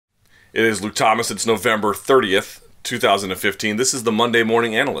It is Luke Thomas. It's November 30th, 2015. This is the Monday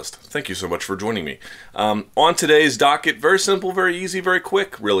Morning Analyst. Thank you so much for joining me. On today's docket, very simple, very easy, very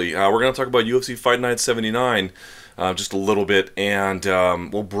quick, really. We're going to talk about UFC Fight Night 79 just a little bit, and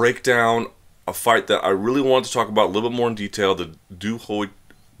we'll break down a fight that I really wanted to talk about a little bit more in detail, the Doo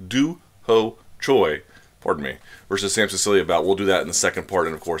Ho Choi, pardon me, versus Sam Sicilia bout. We'll do that in the second part,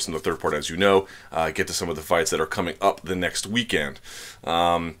 and of course in the third part, as you know, get to some of the fights that are coming up the next weekend.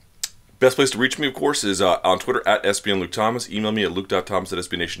 Best place to reach me, of course, is on Twitter at SBNLukeThomas. Email me at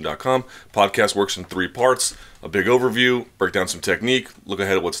luke.thomas@sbnation.com. Podcast works in 3 parts. A big overview, break down some technique, look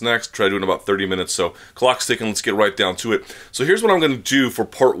ahead at what's next, try to do it in about 30 minutes. So clock's ticking, let's get right down to it. So here's what I'm going to do for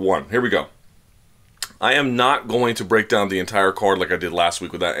part 1. Here we go. I am not going to break down the entire card like I did last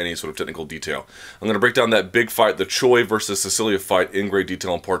week without any sort of technical detail. I'm going to break down that big fight, the Choi versus Sicilia fight, in great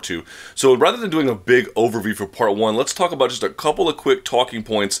detail in part 2. So rather than doing a big overview for part 1, let's talk about just a couple of quick talking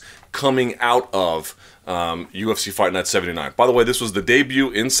points coming out of UFC Fight Night 79. By the way, this was the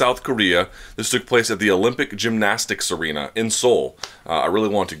debut in South Korea. This took place at the Olympic Gymnastics Arena in Seoul. I really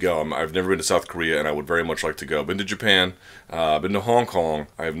want to go. I've never been to South Korea, and I would very much like to go. Been to Japan, been to Hong Kong.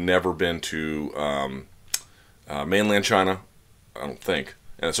 I've never been to mainland China, I don't think.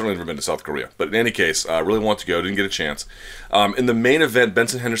 And I've certainly never been to South Korea. But in any case, I really want to go. Didn't get a chance. In the main event,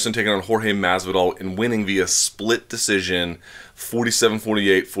 Benson Henderson taking on Jorge Masvidal and winning via split decision,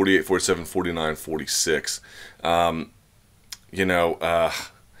 47-48, 48-47, 49-46.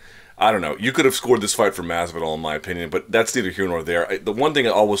 I don't know. You could have scored this fight for Masvidal, in my opinion, but that's neither here nor there. The one thing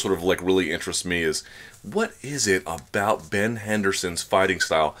that always sort of like really interests me is, what is it about Ben Henderson's fighting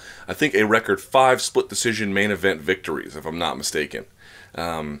style? I think a record 5 split decision main event victories, if I'm not mistaken.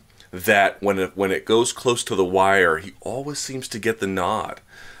 That when it goes close to the wire, he always seems to get the nod.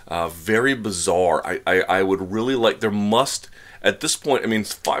 Very bizarre. I would really like, there must, at this point, I mean,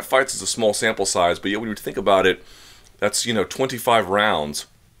 5 fights is a small sample size, but yet when you think about it, that's, 25 rounds,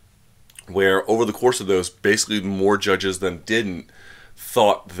 where over the course of those, basically more judges than didn't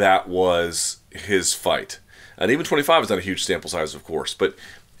thought that was his fight. And even 25 is not a huge sample size, of course, but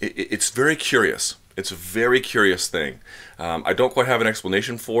it's very curious. It's a very curious thing. I don't quite have an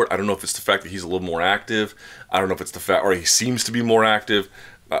explanation for it. I don't know if it's the fact that he's a little more active. I don't know if it's the fact, or he seems to be more active.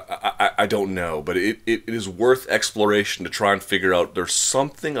 I don't know, but it is worth exploration to try and figure out. There's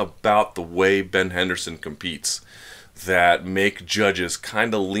something about the way Ben Henderson competes that make judges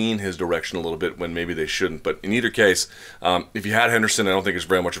kind of lean his direction a little bit when maybe they shouldn't. But in either case, if you had Henderson, I don't think it's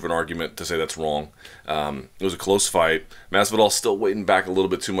very much of an argument to say that's wrong. It was a close fight. Masvidal still waiting back a little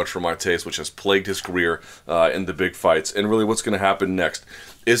bit too much for my taste, which has plagued his career in the big fights. And really, what's going to happen next?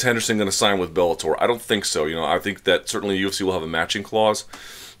 Is Henderson going to sign with Bellator? I don't think so. I think that certainly UFC will have a matching clause.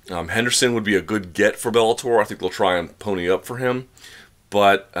 Henderson would be a good get for Bellator. I think they'll try and pony up for him.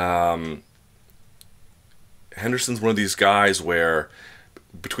 But Henderson's one of these guys where,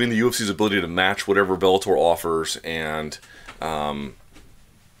 between the UFC's ability to match whatever Bellator offers and, how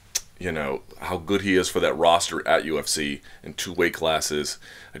good he is for that roster at UFC in 2 weight classes,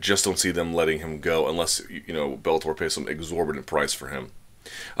 I just don't see them letting him go unless, Bellator pays some exorbitant price for him.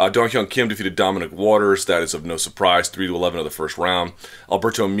 Dong Hyun Kim defeated Dominic Waters. That is of no surprise. 3-11 of the first round.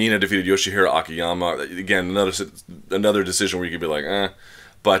 Alberto Mina defeated Yoshihiro Akiyama. Again, another decision where you could be like,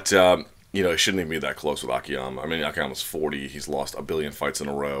 but it shouldn't even be that close with Akiyama. I mean, Akiyama's 40. He's lost a billion fights in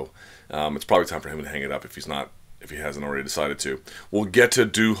a row. It's probably time for him to hang it up if he hasn't already decided to. We'll get to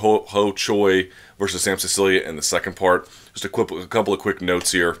Doo Ho Choi versus Sam Sicilia in the second part. Just a couple of quick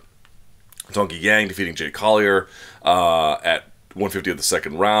notes here. Donkey Yang defeating Jay Collier at 150 of the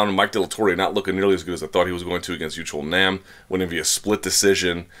second round. Mike De La Torre not looking nearly as good as I thought he was going to against Yu Chul Nam, winning via split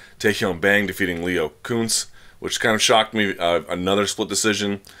decision. Taehyung Bang defeating Leo Kuntz, which kind of shocked me. Another split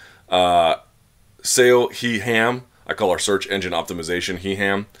decision. Seo He Ham, I call our search engine optimization He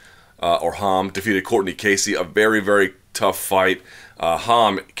Ham, or Ham, defeated Courtney Casey. A very, very tough fight.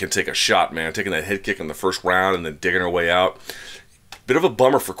 Ham can take a shot, man, taking that head kick in the first round and then digging her way out. Bit of a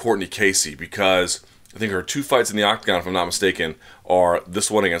bummer for Courtney Casey, because I think her 2 fights in the octagon, if I'm not mistaken, are this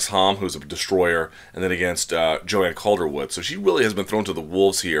one against Ham, who's a destroyer, and then against Joanne Calderwood. So she really has been thrown to the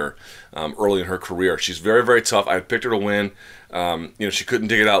wolves here early in her career. She's very, very tough. I had picked her to win. She couldn't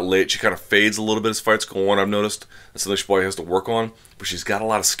dig it out late. She kind of fades a little bit as fights go on, I've noticed. That's something she probably has to work on. But she's got a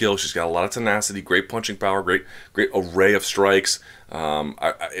lot of skill. She's got a lot of tenacity, great punching power, great array of strikes.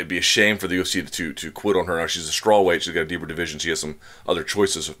 It'd be a shame for the UFC to quit on her. Now, she's a strawweight. She's got a deeper division. She has some other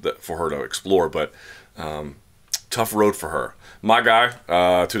choices for her to explore, but tough road for her. My guy,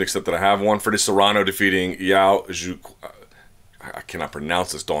 to an extent that I have one, Freddie Serrano defeating Yao Zhu. I cannot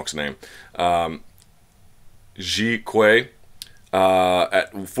pronounce this donk's name. Ji Kuei.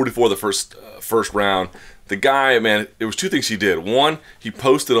 at 44 the first round. The guy, man, there was two things he did. One, he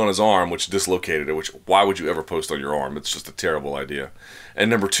posted on his arm, which dislocated it, which why would you ever post on your arm? It's just a terrible idea. And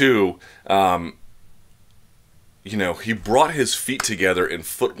number two, you know, he brought his feet together in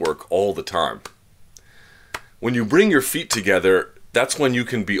footwork all the time. When you bring your feet together, that's when you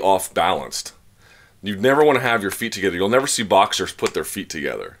can be off balanced. You never want to have your feet together. You'll never see boxers put their feet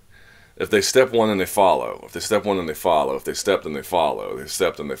together. If they step one, then they follow. If they step one, then they follow. If they step, then they follow. If they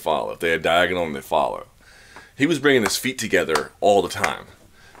step, then they follow. If they had diagonal, then they follow. He was bringing his feet together all the time.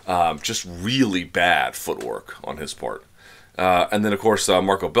 Just really bad footwork on his part. And then, of course,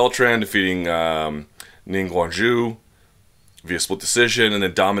 Marco Beltran defeating Ning Guanju via split decision. And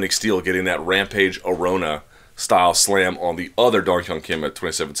then Dominic Steele getting that Rampage Arona style slam on the other Dong Hyun Kim at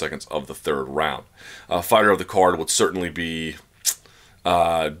 27 seconds of the third round. Fighter of the card would certainly be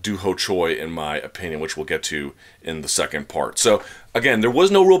Doo Ho Choi, in my opinion, which we'll get to in the second part. So, again, there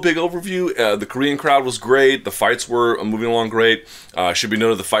was no real big overview. The Korean crowd was great. The fights were moving along great. Should be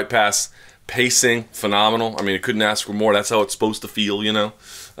noted the Fight Pass pacing, phenomenal. I mean, it couldn't ask for more. That's how it's supposed to feel, you know.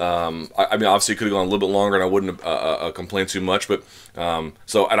 I mean, obviously, it could have gone a little bit longer, and I wouldn't have complained too much. But and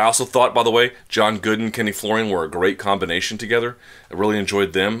I also thought, by the way, John Gooden, Kenny Florian were a great combination together. I really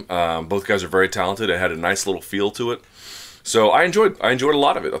enjoyed them. Both guys are very talented. It had a nice little feel to it. So I enjoyed a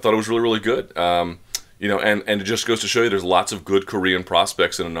lot of it. I thought it was really, really good. You know, and it just goes to show you there's lots of good Korean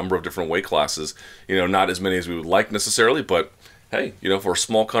prospects in a number of different weight classes. You know, not as many as we would like necessarily, but hey, you know, for a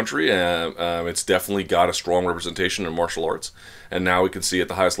small country, it's definitely got a strong representation in martial arts. And now we can see at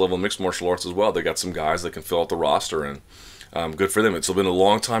the highest level in mixed martial arts as well, they got some guys that can fill out the roster, and good for them. It's been a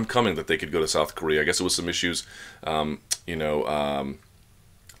long time coming that they could go to South Korea. I guess it was some issues, you know,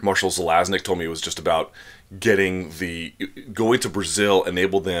 Marshall Zelaznik told me it was just about going to Brazil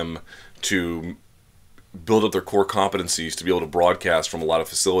enabled them to build up their core competencies to be able to broadcast from a lot of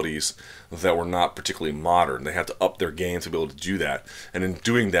facilities that were not particularly modern. They had to up their game to be able to do that. And in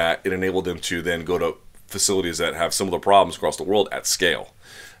doing that, it enabled them to then go to facilities that have similar problems across the world at scale.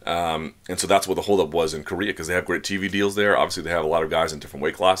 And so that's what the holdup was in Korea, because they have great TV deals there. Obviously, they have a lot of guys in different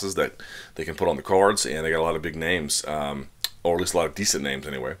weight classes that they can put on the cards, and they got a lot of big names, or at least a lot of decent names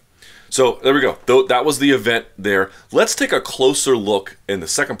anyway. So there we go. That was the event there. Let's take a closer look in the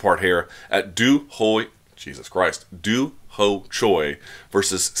second part here at Doo Ho Choi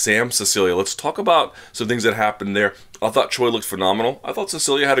versus Sam Sicilia. Let's talk about some things that happened there. I thought Choi looked phenomenal. I thought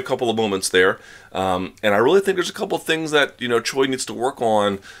Sicilia had a couple of moments there. And I really think there's a couple of things that, you know, Choi needs to work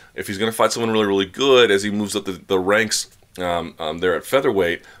on if he's going to fight someone really, really good as he moves up the ranks there at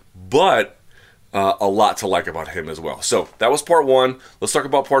featherweight. But a lot to like about him as well. So that was part one. Let's talk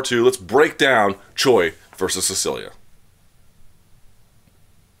about part two. Let's break down Choi versus Sicilia.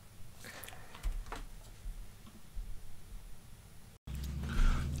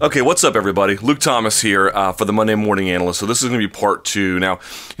 Okay, what's up, everybody? Luke Thomas here for the Monday Morning Analyst. So this is going to be part two. Now,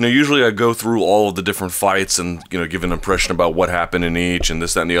 you know, usually I go through all of the different fights and, you know, give an impression about what happened in each and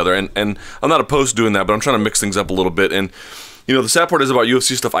this, that, and the other. And I'm not opposed to doing that, but I'm trying to mix things up a little bit. And you know, the sad part is about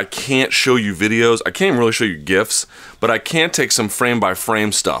UFC stuff, I can't show you videos. I can't even really show you GIFs, but I can take some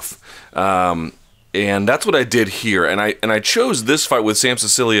frame-by-frame stuff. And that's what I did here. And I chose this fight with Sam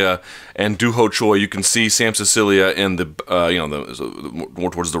Sicilia and Doo Ho Choi. You can see Sam Sicilia in the, you know, more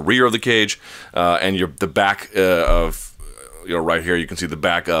towards the rear of the cage, and the back of, you know, right here, you can see the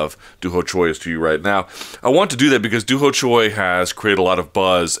back of Doo Ho Choi is to you right now. I want to do that because Doo Ho Choi has created a lot of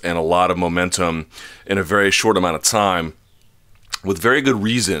buzz and a lot of momentum in a very short amount of time, with very good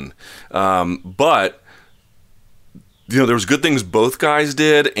reason. But, you know, there was good things both guys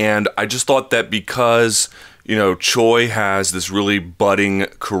did, and I just thought that because, you know, Choi has this really budding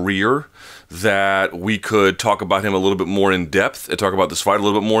career, that we could talk about him a little bit more in depth and talk about this fight a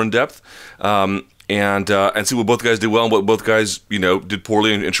little bit more in depth. And see what both guys did well and what both guys, you know, did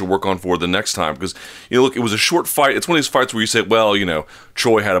poorly and should work on for the next time. Because, you know, look, it was a short fight. It's one of these fights where you say, well, you know,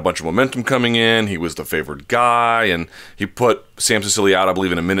 Choi had a bunch of momentum coming in. He was the favored guy, and he put Sam Sicilia out, I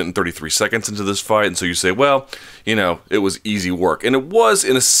believe, in 1 minute and 33 seconds into this fight. And so you say, well, you know, it was easy work. And it was,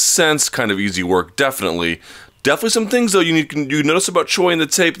 in a sense, kind of easy work, definitely. Definitely some things, though, you notice about Choi in the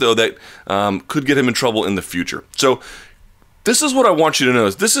tape, though, that could get him in trouble in the future. So this is what I want you to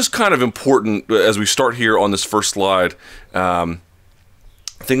notice. This is kind of important as we start here on this first slide. I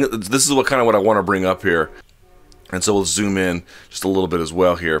think this is what I want to bring up here. And so we'll zoom in just a little bit as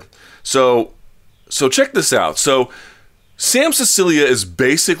well here. So check this out. So Sam Sicilia is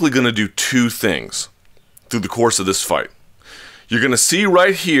basically going to do two things through the course of this fight. You're going to see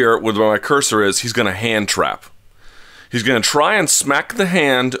right here where my cursor is, he's going to hand trap. He's going to try and smack the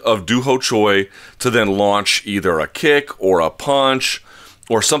hand of Doo Ho Choi to then launch either a kick or a punch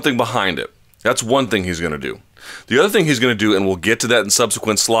or something behind it. That's one thing he's going to do. The other thing he's going to do, and we'll get to that in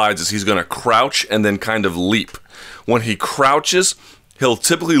subsequent slides, is he's going to crouch and then kind of leap. When he crouches, he'll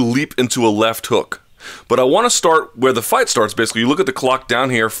typically leap into a left hook. But I want to start where the fight starts, basically. You look at the clock down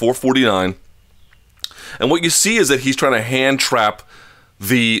here, 4:49, and what you see is that he's trying to hand trap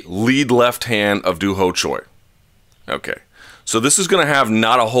the lead left hand of Doo Ho Choi. Okay, so this is going to have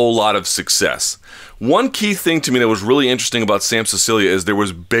not a whole lot of success. One key thing to me that was really interesting about Sam Sicilia is there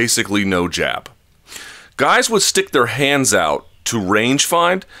was basically no jab. Guys would stick their hands out to range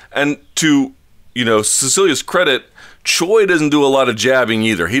find, and to, Sicilia's credit, Choi doesn't do a lot of jabbing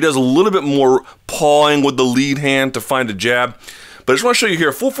either. He does a little bit more pawing with the lead hand to find a jab. But I just want to show you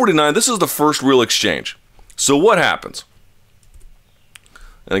here, 4:49, this is the first real exchange. So what happens?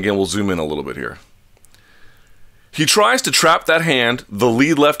 And again, we'll zoom in a little bit here. He tries to trap that hand, the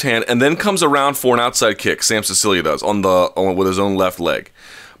lead left hand, and then comes around for an outside kick. Sam Sicilia does with his own left leg.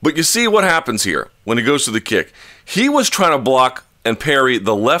 But you see what happens here when he goes to the kick. He was trying to block and parry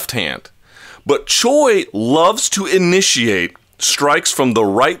the left hand, but Choi loves to initiate strikes from the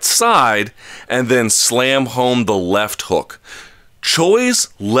right side and then slam home the left hook. Choi's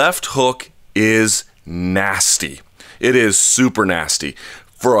left hook is nasty. It is super nasty.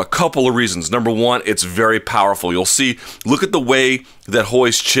 For a couple of reasons. Number one, it's very powerful. You'll see, look at the way that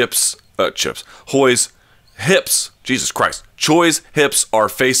Choi's hips, Jesus Christ, Choi's hips are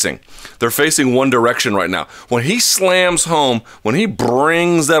facing. They're facing one direction right now. When he slams home, when he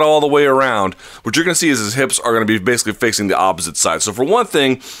brings that all the way around, what you're going to see is his hips are going to be basically facing the opposite side. So for one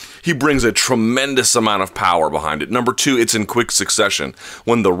thing, he brings a tremendous amount of power behind it. Number two, it's in quick succession.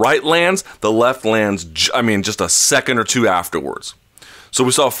 When the right lands, the left lands, just a second or two afterwards. So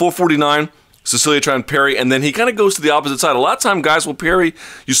we saw 4:49, Sicilia trying to parry, and then he kind of goes to the opposite side. A lot of time guys will parry.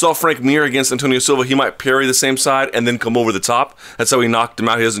 You saw Frank Mir against Antonio Silva. He might parry the same side and then come over the top. That's how he knocked him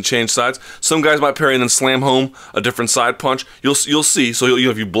out. He doesn't change sides. Some guys might parry and then slam home a different side punch. You'll see. So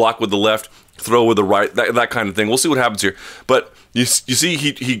if you block with the left, throw with the right, that kind of thing. We'll see what happens here. But you see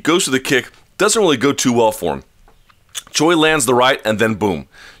he goes to the kick. Doesn't really go too well for him. Choi lands the right, and then boom.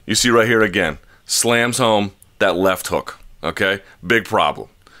 You see right here again. Slams home that left hook. Okay? Big problem.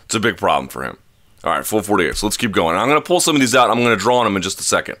 It's a big problem for him. All right, 4:48. So let's keep going. I'm going to pull some of these out. I'm going to draw on them in just a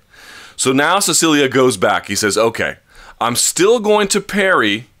second. So now Sicilia goes back. He says, okay, I'm still going to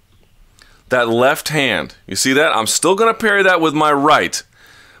parry that left hand. You see that? I'm still going to parry that with my right,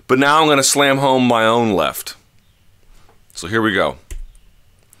 but now I'm going to slam home my own left. So here we go.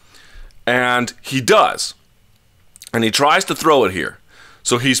 And he does. And he tries to throw it here.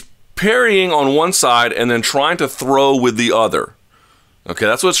 So he's parrying on one side and then trying to throw with the other. Okay,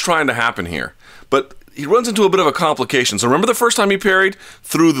 that's what's trying to happen here. But he runs into a bit of a complication. So remember the first time he parried?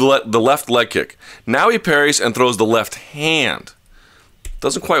 Threw the left leg kick. Now he parries and throws the left hand.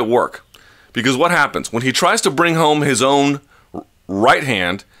 Doesn't quite work. Because what happens? When he tries to bring home his own right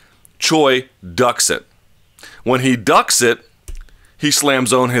hand, Choi ducks it. When he ducks it, he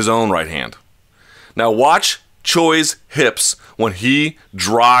slams on his own right hand. Now watch Choi's hips when he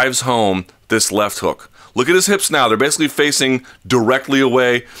drives home this left hook. Look at his hips now. They're basically facing directly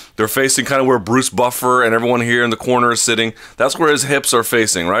away. They're facing kind of where Bruce Buffer and everyone here in the corner is sitting. That's where his hips are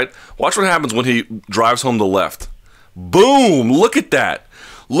facing, right? Watch what happens when he drives home the left. Boom! Look at that.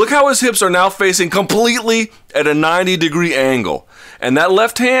 Look how his hips are now facing completely at a 90-degree angle. And that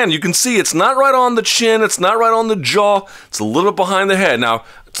left hand, you can see it's not right on the chin, it's not right on the jaw, it's a little bit behind the head. Now,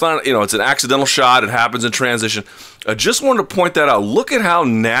 it's not, it's an accidental shot, it happens in transition. I just wanted to point that out. Look at how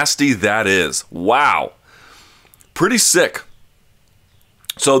nasty that is. Wow. Pretty sick.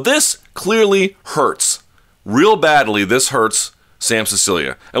 So this clearly hurts. Real badly, this hurts Sam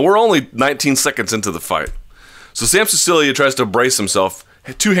Sicilia. And we're only 19 seconds into the fight. So Sam Sicilia tries to brace himself.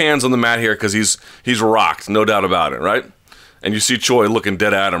 Two hands on the mat here because he's rocked, no doubt about it, right? And you see Choi looking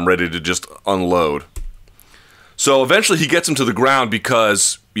dead at him, ready to just unload. So eventually he gets him to the ground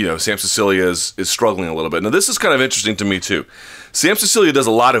because, Sam Sicilia is struggling a little bit. Now this is kind of interesting to me too. Sam Sicilia does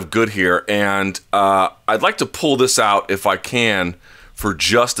a lot of good here, and I'd like to pull this out if I can for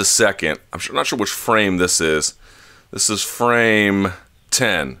just a second. I'm not sure which frame this is. This is frame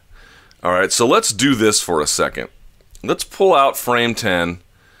 10. All right, so let's do this for a second. Let's pull out frame 10,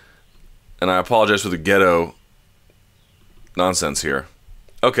 and I apologize for the ghetto nonsense here.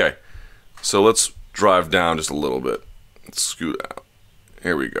 Okay, so let's drive down just a little bit. Let's scoot out.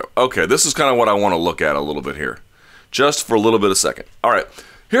 Here we go. Okay, this is kind of what I want to look at a little bit here, just for a little bit of a second. All right,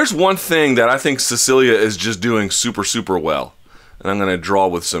 here's one thing that I think Sicilia is just doing super, super well, and I'm going to draw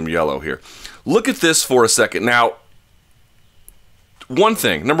with some yellow here. Look at this for a second. Now, one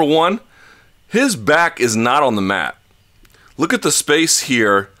thing. Number one, his back is not on the mat. Look at the space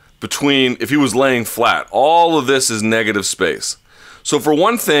here between, if he was laying flat, all of this is negative space. So for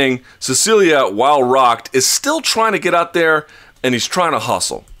one thing, Sicilia, while rocked, is still trying to get out there, and he's trying to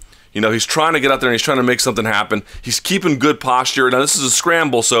hustle. You know, he's trying to get out there and he's trying to make something happen. He's keeping good posture. Now, this is a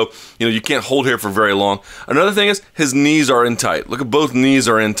scramble, so, you know, you can't hold here for very long. Another thing is his knees are in tight. Look at both knees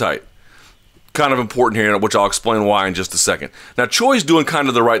are in tight. Kind of important here, which I'll explain why in just a second. Now, Choi's doing kind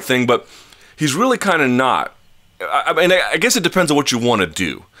of the right thing, but he's really kind of not. I mean, I guess it depends on what you want to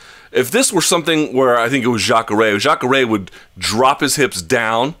do. If this were something where I think it was Jacare would drop his hips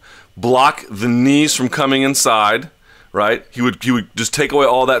down, block the knees from coming inside, right? He would just take away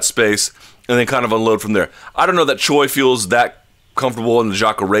all that space and then kind of unload from there. I don't know that Choi feels that comfortable in the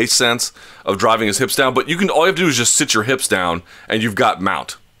Jacare sense of driving his hips down, but all you have to do is just sit your hips down and you've got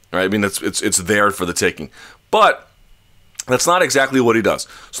mount, right? I mean, it's there for the taking. But that's not exactly what he does.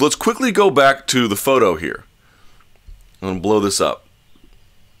 So let's quickly go back to the photo here. I'm going to blow this up.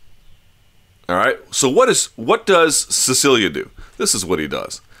 All right, so what does Sicilia do? This is what he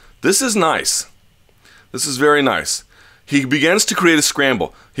does. This is nice. This is very nice. He begins to create a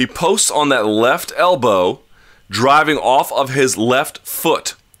scramble. He posts on that left elbow, driving off of his left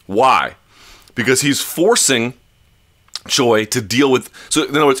foot. Why? Because he's forcing Choi to deal with, so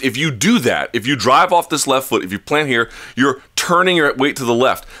in other words, if you do that, if you drive off this left foot, if you plant here, you're turning your weight to the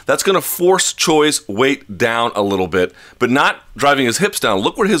left. That's going to force Choi's weight down a little bit, but not driving his hips down.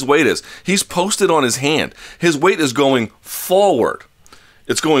 Look where his weight is. He's posted on his hand. His weight is going forward.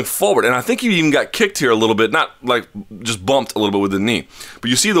 It's going forward, and I think he even got kicked here a little bit, not like just bumped a little bit with the knee.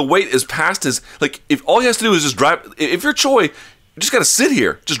 But you see the weight is past his, like, if all he has to do is just drive, if you're Choi, you just got to sit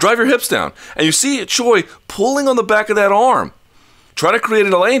here. Just drive your hips down. And you see Choi pulling on the back of that arm. Try to create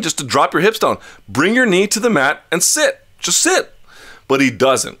a lane just to drop your hips down. Bring your knee to the mat and sit. Just sit. But he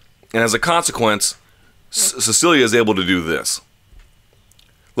doesn't. And as a consequence, Sicilia is able to do this.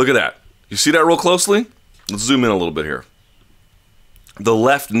 Look at that. You see that real closely? Let's zoom in a little bit here. The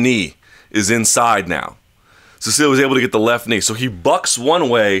left knee is inside now. Sicilia was able to get the left knee. So he bucks one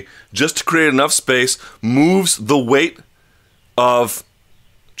way just to create enough space, moves the weight of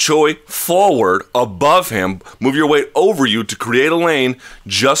Choi forward above him, move your weight over you to create a lane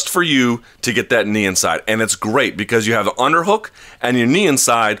just for you to get that knee inside. And it's great because you have the underhook and your knee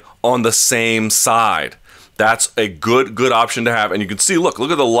inside on the same side. That's a good option to have. And you can see, look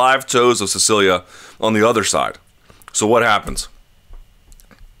at the live toes of Sicilia on the other side. So what happens?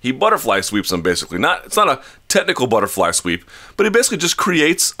 He butterfly sweeps him basically. It's not a technical butterfly sweep, but he basically just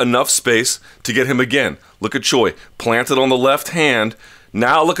creates enough space to get him again. Look at Choi, planted on the left hand.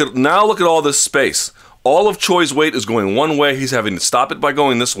 Now look at all this space. All of Choi's weight is going one way. He's having to stop it by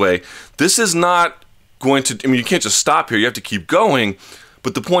going this way. This is not going to, I mean, you can't just stop here. You have to keep going.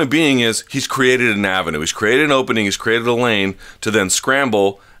 But the point being is he's created an avenue. He's created an opening. He's created a lane to then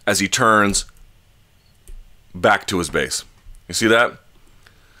scramble as he turns back to his base. You see that?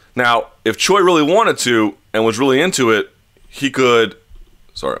 Now, if Choi really wanted to and was really into it, he could,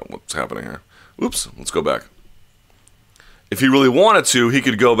 sorry, what's happening here? Oops, let's go back. If he really wanted to, he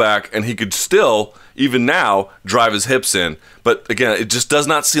could go back and he could still, even now, drive his hips in. But again, it just does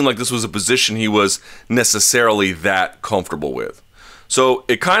not seem like this was a position he was necessarily that comfortable with. So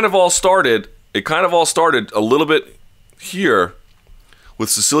it kind of all started a little bit here with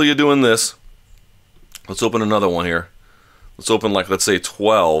Sicilia doing this. Let's open another one here. Let's open, like, let's say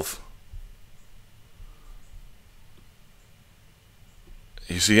 12.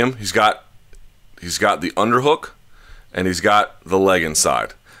 You see him? He's got the underhook and he's got the leg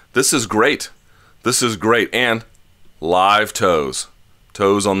inside. This is great. This is great. And live toes.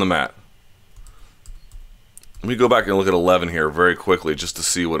 Toes on the mat. Let me go back and look at 11 here very quickly just to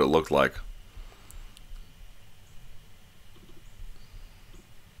see what it looked like.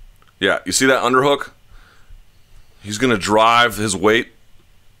 Yeah, you see that underhook? He's going to drive his weight.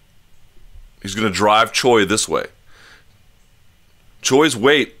 He's going to drive Choi this way. Choi's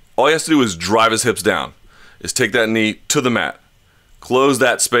weight, all he has to do is drive his hips down. Is take that knee to the mat. Close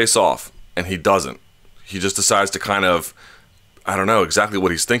that space off. And he doesn't. He just decides to kind of, I don't know exactly what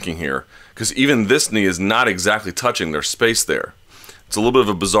he's thinking here. Because even this knee is not exactly touching. There's space there. It's a little bit of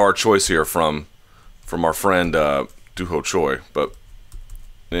a bizarre choice here from our friend Doo Ho Choi. But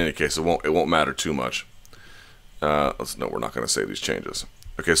in any case, it won't matter too much. No, we're not going to save these changes.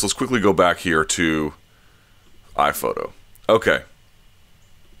 Okay, so let's quickly go back here to iPhoto. Okay.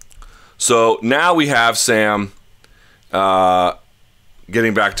 So now we have Sam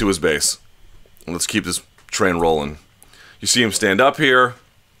getting back to his base. Let's keep this train rolling. You see him stand up here.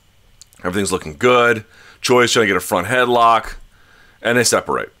 Everything's looking good. Choi's trying to get a front headlock. And they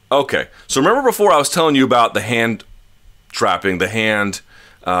separate. Okay, so remember before I was telling you about the hand trapping, the hand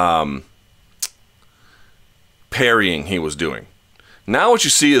parrying he was doing. Now what you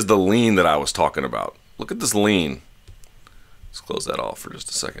see is the lean that I was talking about. Look at this lean. Let's close that off for just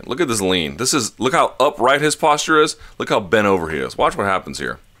a second. Look at this lean. Look how upright his posture is. Look how bent over he is. Watch what happens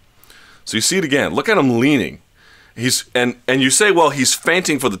here. So you see it again. Look at him leaning. And you say, well, he's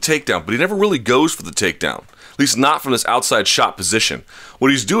feinting for the takedown, but he never really goes for the takedown. At least not from this outside shot position.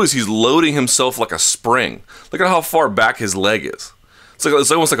 What he's doing is he's loading himself like a spring. Look at how far back his leg is.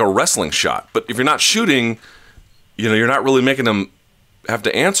 It's almost like a wrestling shot. But if you're not shooting, you're not really making him have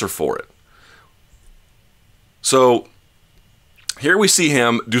to answer for it. So here we see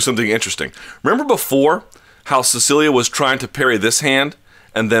him do something interesting. Remember before how Sicilia was trying to parry this hand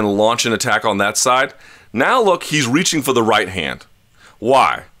and then launch an attack on that side? Now look, he's reaching for the right hand.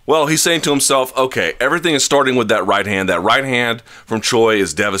 Why? Well, he's saying to himself, okay, everything is starting with that right hand. That right hand from Choi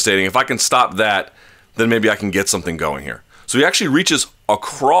is devastating. If I can stop that, then maybe I can get something going here. So he actually reaches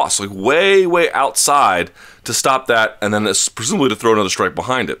across, like way, way outside to stop that, and then presumably to throw another strike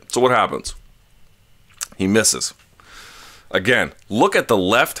behind it. So what happens? He misses. Again, look at the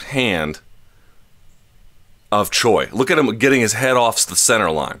left hand of Choi. Look at him getting his head off the center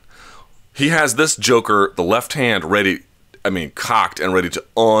line. He has this joker, the left hand, cocked and ready to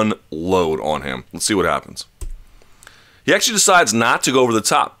unload on him. Let's see what happens. He actually decides not to go over the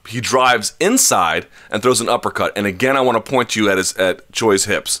top. He drives inside and throws an uppercut. And again, I want to point you at Choi's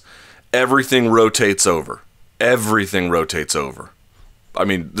hips. Everything rotates over. Everything rotates over. I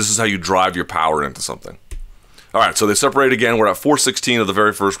mean, this is how you drive your power into something. All right, so they separate again. We're at 4:16 of the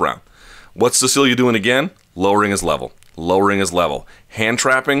very first round. What's Sicilia doing again? Lowering his level. Lowering his level. Hand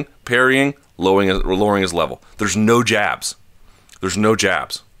trapping, parrying, lowering his level. There's no jabs. There's no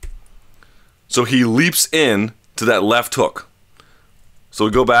jabs. So he leaps in to that left hook. So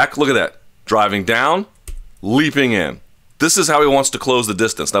we go back. Look at that. Driving down, leaping in. This is how he wants to close the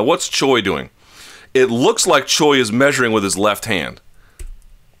distance. Now, what's Choi doing? It looks like Choi is measuring with his left hand.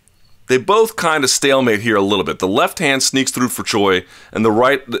 They both kind of stalemate here a little bit. The left hand sneaks through for Choi, and the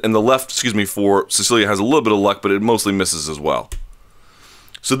left, for Sicilia has a little bit of luck, but it mostly misses as well.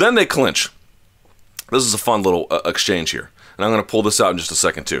 So then they clinch. This is a fun little exchange here, and I'm going to pull this out in just a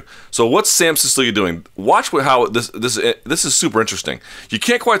second too. So what's Sam Sicilia doing? Watch how this is super interesting. You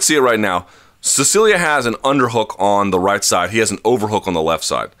can't quite see it right now. Sicilia has an underhook on the right side. He has an overhook on the left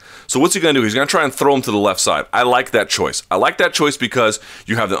side. So what's he going to do? He's going to try and throw him to the left side. I like that choice. I like that choice because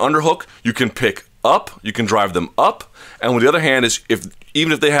you have the underhook. You can pick up. You can drive them up. And with the other hand is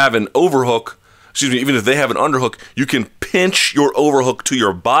even if they have an overhook, even if they have an underhook, you can pinch your overhook to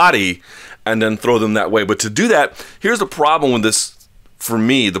your body and then throw them that way. But to do that, here's the problem with this. For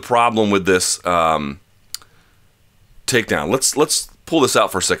me, the problem with this takedown. Let's pull this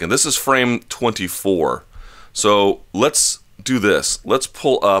out for a second. This is frame 24. So let's do this. Let's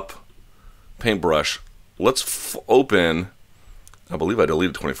pull up paintbrush. Let's open, I believe I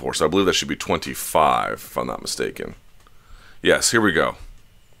deleted 24, so I believe that should be 25 if I'm not mistaken. Yes, here we go.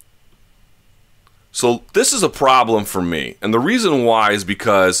 So this is a problem for me. And the reason why is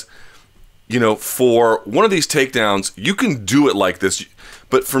because, for one of these takedowns, you can do it like this.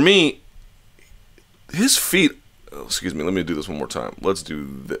 But for me, his feet, excuse me, let me do this one more time. Let's do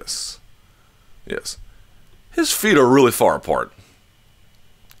this. Yes. His feet are really far apart.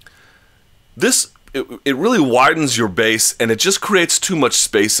 It really widens your base, and it just creates too much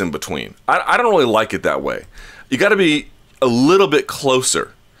space in between. I don't really like it that way. You got to be a little bit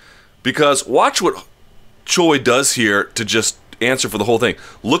closer, because watch what Choi does here to just answer for the whole thing.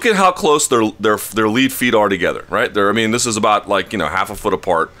 Look at how close their lead feet are together, right? This is about half a foot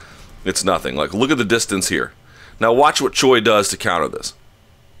apart. It's nothing. Look at the distance here. Now watch what Choi does to counter this.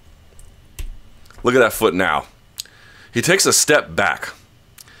 Look at that foot now. He takes a step back.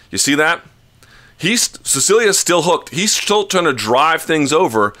 You see that? Sicilia's still hooked. He's still trying to drive things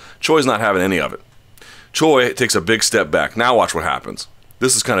over. Choi's not having any of it. Choi takes a big step back. Now watch what happens.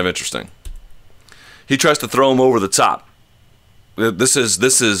 This is kind of interesting. He tries to throw him over the top. This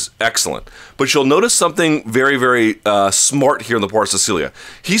is excellent. But you'll notice something very, very smart here on the part of Sicilia.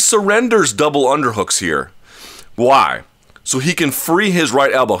 He surrenders double underhooks here. Why? So he can free his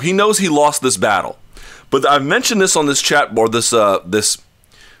right elbow. He knows he lost this battle. But I've mentioned this on this chat board, this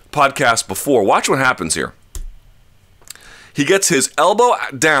podcast before. Watch what happens here. He gets his elbow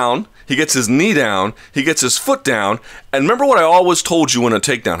down, he gets his knee down, he gets his foot down, and remember what I always told you when a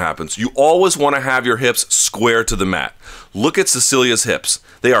takedown happens. You always want to have your hips square to the mat. Look at Sicilia's hips.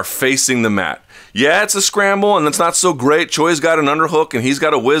 They are facing the mat. Yeah, it's a scramble, and it's not so great. Choi's got an underhook, and he's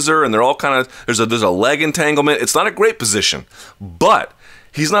got a whizzer, and they're all kind of, there's a leg entanglement. It's not a great position, but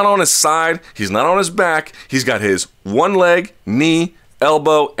he's not on his side, he's not on his back. He's got his one leg, knee,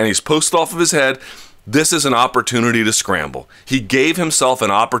 elbow, and he's posted off of his head. This is an opportunity to scramble. He gave himself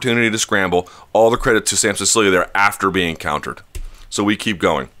an opportunity to scramble. All the credit to Sam Sicilia there after being countered. So we keep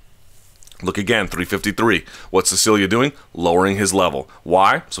going. Look again, 353. What's Sicilia doing? Lowering his level.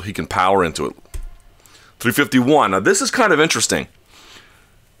 Why? So he can power into it. 351. Now this is kind of interesting.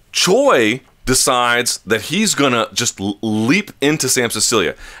 Choi decides that he's going to just leap into Sam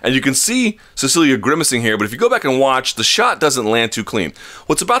Sicilia. And you can see Sicilia grimacing here, but if you go back and watch, the shot doesn't land too clean.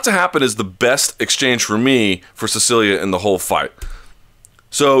 What's about to happen is the best exchange for me for Sicilia in the whole fight.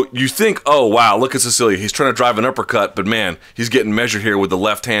 So you think, oh wow, look at Sicilia. He's trying to drive an uppercut, but man, he's getting measured here with the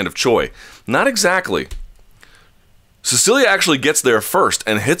left hand of Choi. Not exactly. Sicilia actually gets there first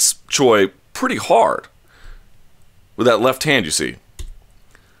and hits Choi pretty hard with that left hand, you see.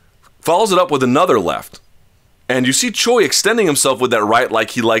 Follows it up with another left. And you see Choi extending himself with that right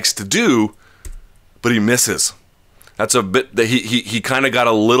like he likes to do, but he misses. That's a bit that he kind of got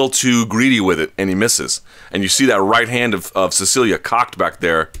a little too greedy with it, and he misses. And you see that right hand of Sicilia cocked back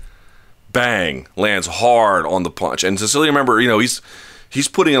there. Bang! Lands hard on the punch. And Sicilia, remember, you know, he's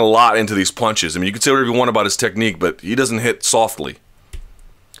putting a lot into these punches. I mean, you can say whatever you want about his technique, but he doesn't hit softly.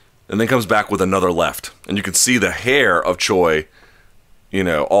 And then comes back with another left. And you can see the hair of Choi, you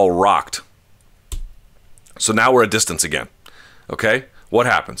know, all rocked. So now we're at distance again. Okay? What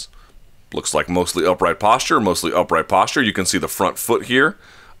happens? Looks like mostly upright posture, mostly upright posture. You can see the front foot here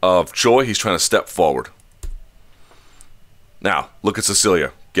of Choi. He's trying to step forward. Now, look at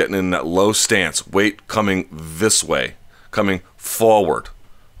Sicilia getting in that low stance. Weight coming this way, coming forward,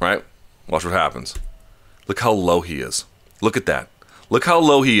 right? Watch what happens. Look how low he is. Look at that. Look how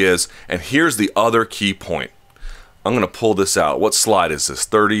low he is, and here's the other key point. I'm going to pull this out. What slide is this?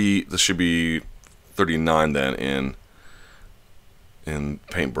 30, this should be 39 then in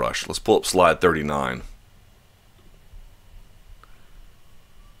Paintbrush. Let's pull up slide 39.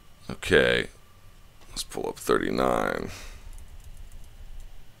 Okay, let's pull up 39.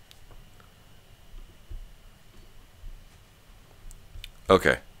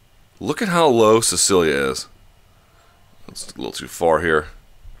 Okay, look at how low Sicilia is. That's a little too far here.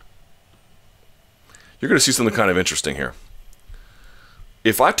 You're going to see something kind of interesting here.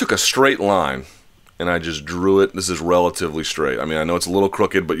 If I took a straight line and I just drew it, this is relatively straight. I mean, I know it's a little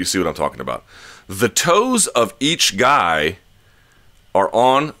crooked, but you see what I'm talking about. The toes of each guy are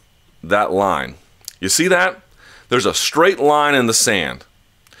on that line. You see that? There's a straight line in the sand.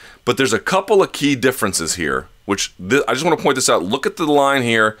 But there's a couple of key differences here, which I just want to point this out. Look at the line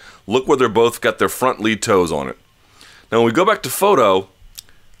here. Look where they're both got their front lead toes on it. Now, when we go back to photo,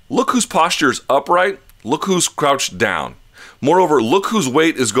 look whose posture is upright. Look who's crouched down. Moreover, look whose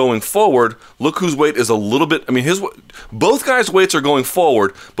weight is going forward. Look whose weight is a little bit, I mean, both guys' weights are going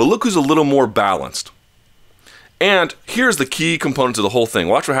forward, but look who's a little more balanced. And here's the key component to the whole thing.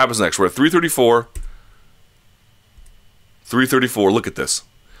 Watch what happens next. We're at 334. 334, look at this.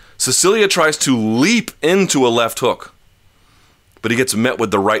 Sicilia tries to leap into a left hook, but he gets met with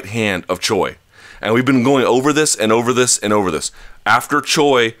the right hand of Choi. And we've been going over this and over this and over this. After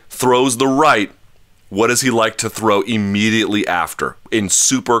Choi throws the right, what does he like to throw immediately after? In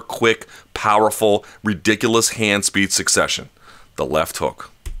super quick, powerful, ridiculous hand speed succession. The left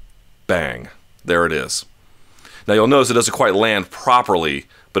hook. Bang. There it is. Now you'll notice it doesn't quite land properly,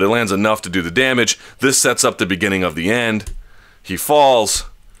 but it lands enough to do the damage. This sets up the beginning of the end. He falls.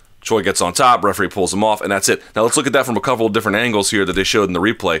 Choi gets on top, referee pulls him off, and that's it. Now let's look at that from a couple of different angles here that they showed in the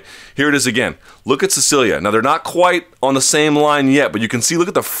replay. Here it is again. Look at Sicilia. Now they're not quite on the same line yet, but you can see, look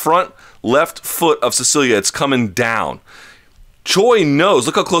at the front left foot of Sicilia. It's coming down. Choi knows,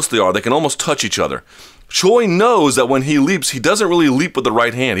 look how close they are. They can almost touch each other. Choi knows that when he leaps, he doesn't really leap with the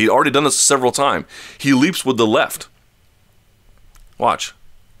right hand. He'd already done this several times. He leaps with the left. Watch.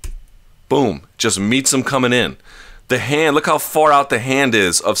 Boom. Just meets him coming in. The hand, look how far out the hand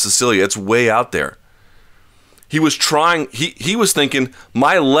is of Sicilia. It's way out there. He was trying, he was thinking,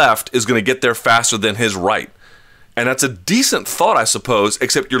 my left is going to get there faster than his right. And that's a decent thought, I suppose,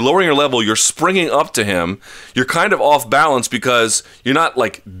 except you're lowering your level, you're springing up to him, you're kind of off balance because you're not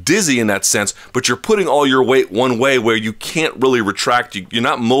like dizzy in that sense, but you're putting all your weight one way where you can't really retract, you're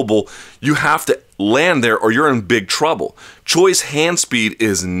not mobile, you have to land there or you're in big trouble. Choi's hand speed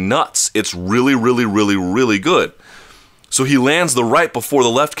is nuts. It's really, really, really, really good. So he lands the right before the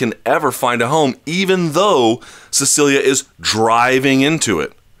left can ever find a home, even though Sicilia is driving into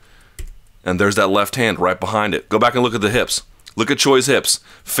it. And there's that left hand right behind it. Go back and look at the hips. Look at Choi's hips,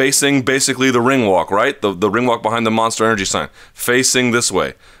 facing basically the ring walk, right? The ring walk behind the Monster Energy sign, facing this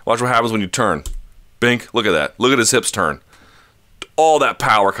way. Watch what happens when you turn. Bink, look at that. Look at his hips turn. All that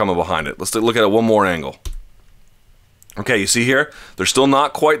power coming behind it. Let's look at it one more angle. Okay, you see here? They're still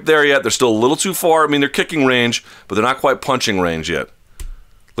not quite there yet. They're still a little too far. I mean, they're kicking range, but they're not quite punching range yet.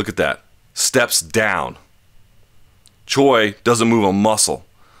 Look at that. Steps down. Choi doesn't move a muscle.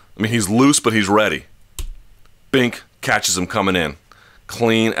 I mean, he's loose, but he's ready. Bink catches him coming in.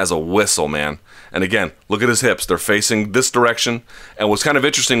 Clean as a whistle, man. And again, look at his hips. They're facing this direction. And what's kind of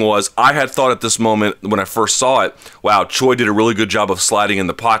interesting was I had thought at this moment when I first saw it, wow, Choi did a really good job of sliding in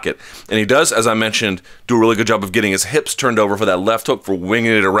the pocket. And he does, as I mentioned, do a really good job of getting his hips turned over for that left hook, for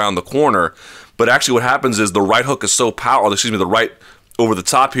winging it around the corner. But actually what happens is the right hook is so powerful, excuse me, the right over the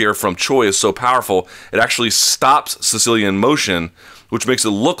top here from Choi is so powerful, it actually stops Sicilia in motion, which makes it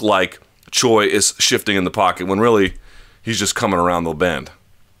look like Choi is shifting in the pocket when really he's just coming around the bend.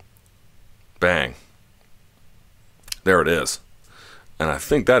 Bang. There it is. And I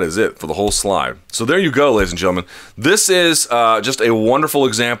think that is it for the whole slide. So there you go, ladies and gentlemen. This is just a wonderful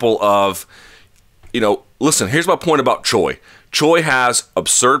example of, listen, here's my point about Choi. Choi has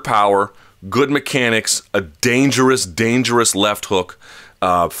absurd power, good mechanics, a dangerous, dangerous left hook,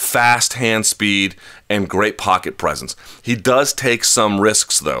 fast hand speed, and great pocket presence. He does take some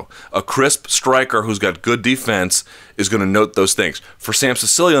risks, though. A crisp striker who's got good defense is going to note those things. For Sam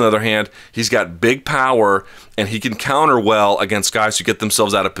Sicilia, on the other hand, he's got big power, and he can counter well against guys who get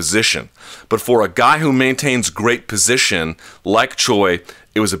themselves out of position. But for a guy who maintains great position, like Choi,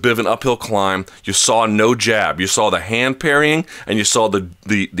 it was a bit of an uphill climb. You saw no jab. You saw the hand parrying, and you saw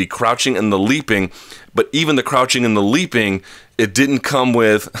the crouching and the leaping. But even the crouching and the leaping, it didn't come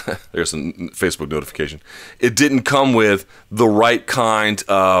with, there's a Facebook notification, it didn't come with the right kind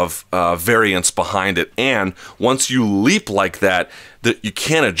of variance behind it. And once you leap like that, you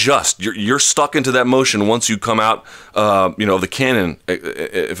can't adjust. You're stuck into that motion once you come out, the cannon,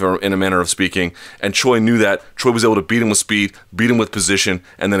 if in a manner of speaking. And Choi knew that. Choi was able to beat him with speed, beat him with position,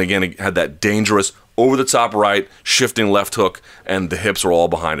 and then again, he had that dangerous over-the-top right, shifting left hook, and the hips were all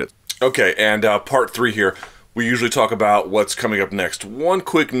behind it. Okay, and part 3 here. We usually talk about what's coming up next. One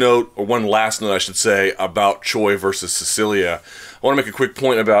quick note, or one last note I should say, about Choi versus Sicilia. I want to make a quick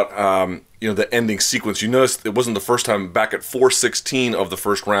point about the ending sequence. You noticed it wasn't the first time. Back at 4:16 of the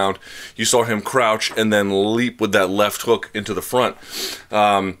first round, you saw him crouch and then leap with that left hook into the front.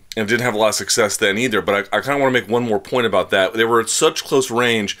 And didn't have a lot of success then either, but I kind of want to make one more point about that. They were at such close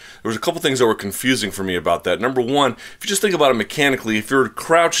range, there was a couple things that were confusing for me about that. Number one, if you just think about it mechanically, if you're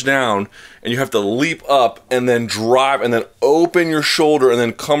crouched down and you have to leap up and then drive and then open your shoulder and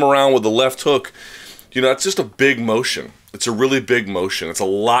then come around with the left hook, it's just a big motion. It's a really big motion. It's a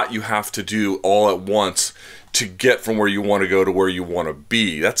lot you have to do all at once to get from where you want to go to where you want to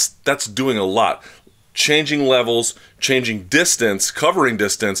be. That's doing a lot. Changing levels, changing distance, covering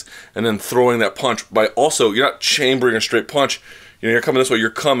distance, and then throwing that punch. By also, you're not chambering a straight punch. You're coming this way. You're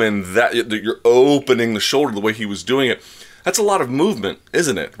coming that. You're opening the shoulder the way he was doing it. That's a lot of movement,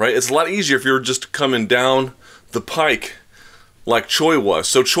 isn't it? Right? It's a lot easier if you're just coming down the pike like Choi was.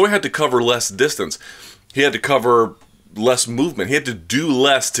 So Choi had to cover less distance. He had to cover less movement. He had to do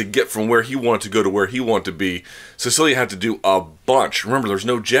less to get from where he wanted to go to where he wanted to be. Sicilia had to do a bunch. Remember, there's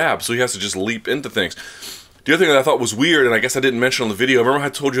no jab, so he has to just leap into things. The other thing that I thought was weird, and I guess I didn't mention on the video, remember how I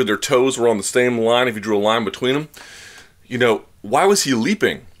told you their toes were on the same line if you drew a line between them? Why was he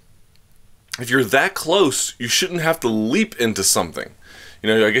leaping? If you're that close, you shouldn't have to leap into something.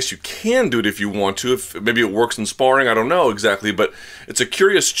 I guess you can do it if you want to. If maybe it works in sparring, I don't know exactly, but it's a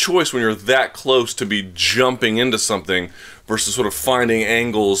curious choice when you're that close to be jumping into something versus sort of finding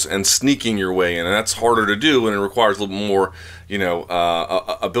angles and sneaking your way in, and that's harder to do, and it requires a little more,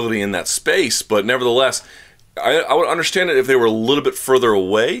 ability in that space. But nevertheless, I would understand it if they were a little bit further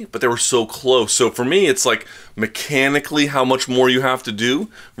away, but they were so close. So for me, it's like mechanically how much more you have to do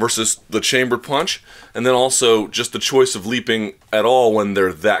versus the chambered punch, and then also just the choice of leaping at all when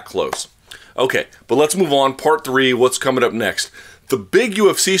they're that close. Okay, but let's move on. Part 3, what's coming up next? The big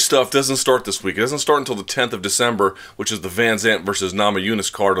UFC stuff doesn't start this week. It doesn't start until the 10th of December, which is the Van Zandt versus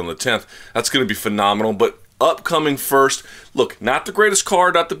Namajunas card on the 10th. That's going to be phenomenal, but upcoming first, look, not the greatest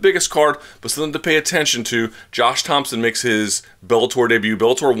card, not the biggest card, but something to pay attention to. Josh Thompson makes his Bellator debut.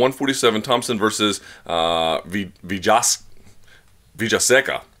 Bellator 147, Thompson versus Vijaseca,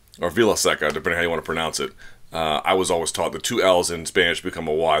 or Vilaseca, depending on how you want to pronounce it. I was always taught the 2 L's in Spanish become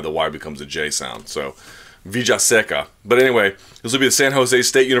a Y, the Y becomes a J sound. So Villaseca. But anyway, this will be the San Jose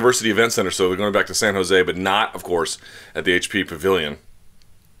State University Event Center, so they're going back to San Jose, but not, of course, at the HP Pavilion.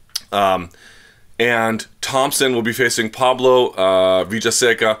 And Thompson will be facing Pablo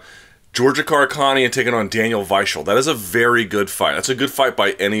Villaseca. Georgia Karakani and taking on Daniel Weichel. That is a very good fight. That's a good fight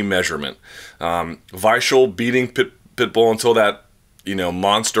by any measurement. Weichel beating Pitbull until that,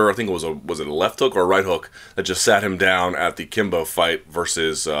 monster, I think it was a left hook or a right hook that just sat him down at the Kimbo fight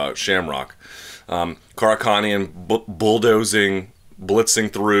versus Shamrock. Karakani and bulldozing,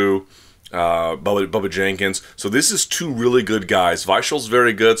 blitzing through Bubba Jenkins. So this is two really good guys. Weichel's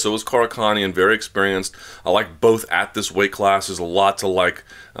very good, so is Karakani, and very experienced. I like both at this weight class. There's a lot to like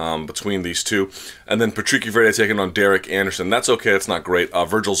between these two. And then Patrick Verde taking on Derek Anderson. That's okay. It's not great.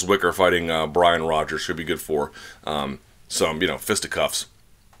 Virgil Zwicker fighting Brian Rogers. Should be good for some, fisticuffs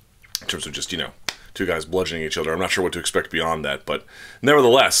in terms of just, two guys bludgeoning each other. I'm not sure what to expect beyond that, but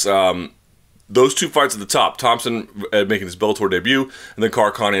nevertheless, those two fights at the top, Thompson making his Bellator debut, and then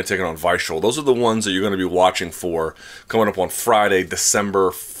Karakani taking on Weichel. Those are the ones that you're going to be watching for coming up on Friday,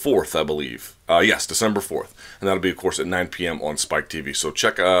 December 4th, I believe. Yes, December 4th. And that'll be, of course, at 9 p.m. on Spike TV. So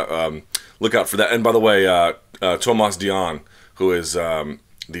look out for that. And by the way, Tomas Dion, who is the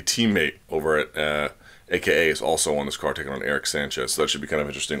teammate over at AKA, is also on this card taking on Eric Sanchez. So that should be kind of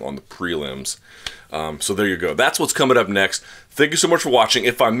interesting on the prelims. So there you go. That's what's coming up next. Thank you so much for watching.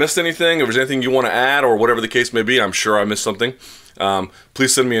 If I missed anything, if there's anything you want to add, or whatever the case may be, I'm sure I missed something.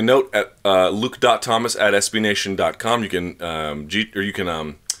 Please send me a note at luke.thomas@sbnation.com. You can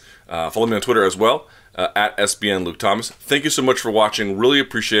follow me on Twitter as well, at SBN Luke Thomas. Thank you so much for watching. Really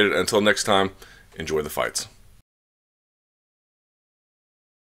appreciate it. Until next time, enjoy the fights.